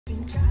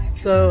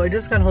So I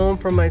just got home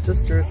from my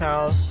sister's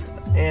house,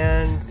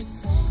 and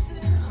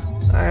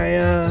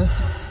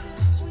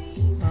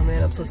oh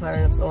man, I'm so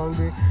tired, I'm so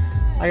hungry.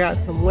 I got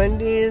some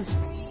Wendy's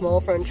small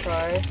french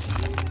fry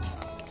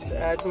to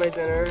add to my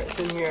dinner. It's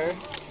in here.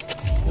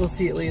 You'll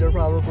see it later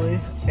probably.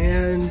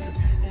 And,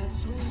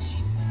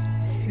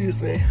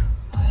 excuse me,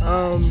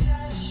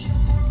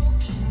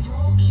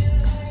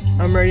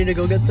 I'm ready to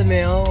go get the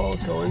mail,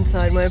 go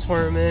inside my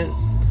apartment,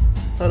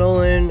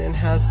 settle in, and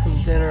have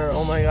some dinner.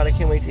 Oh my god, I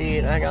can't wait to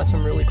eat. I got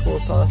some really cool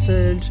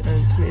sausage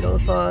and tomato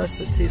sauce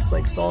that tastes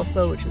like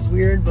salsa, which is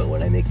weird, but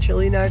when I make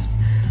chili next,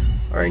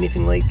 or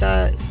anything like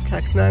that,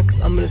 Tex-Mex,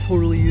 I'm gonna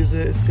totally use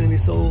it. It's gonna be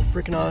so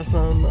freaking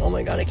awesome. Oh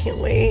my god, I can't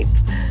wait.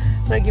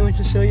 I can't wait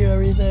to show you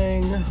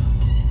everything.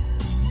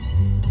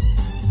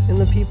 In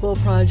the People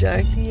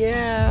Project,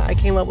 yeah, I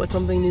came up with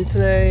something new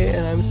today,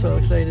 and I'm so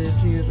excited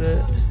to use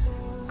it.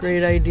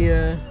 Great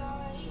idea.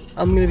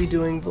 I'm gonna be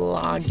doing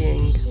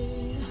vlogging.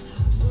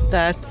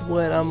 That's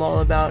what I'm all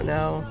about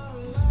now.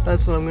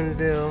 That's what I'm gonna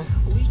do.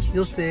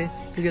 You'll see.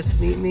 You get to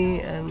meet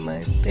me and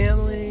my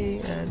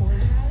family and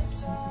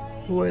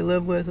who I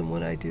live with and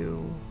what I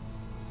do.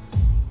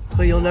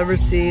 But you'll never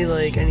see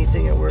like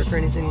anything at work or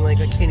anything. Like,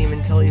 I can't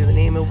even tell you the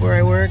name of where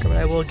I work, but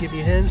I will give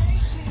you hints.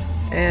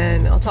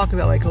 And I'll talk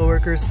about my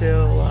coworkers too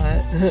a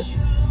lot.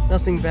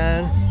 Nothing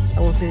bad. I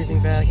won't say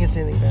anything bad. I can't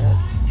say anything bad.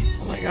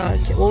 Oh my god,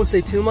 I won't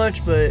say too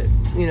much, but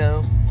you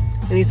know,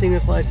 anything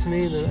that applies to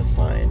me, then that's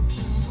fine.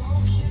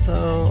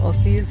 So I'll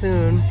see you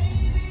soon.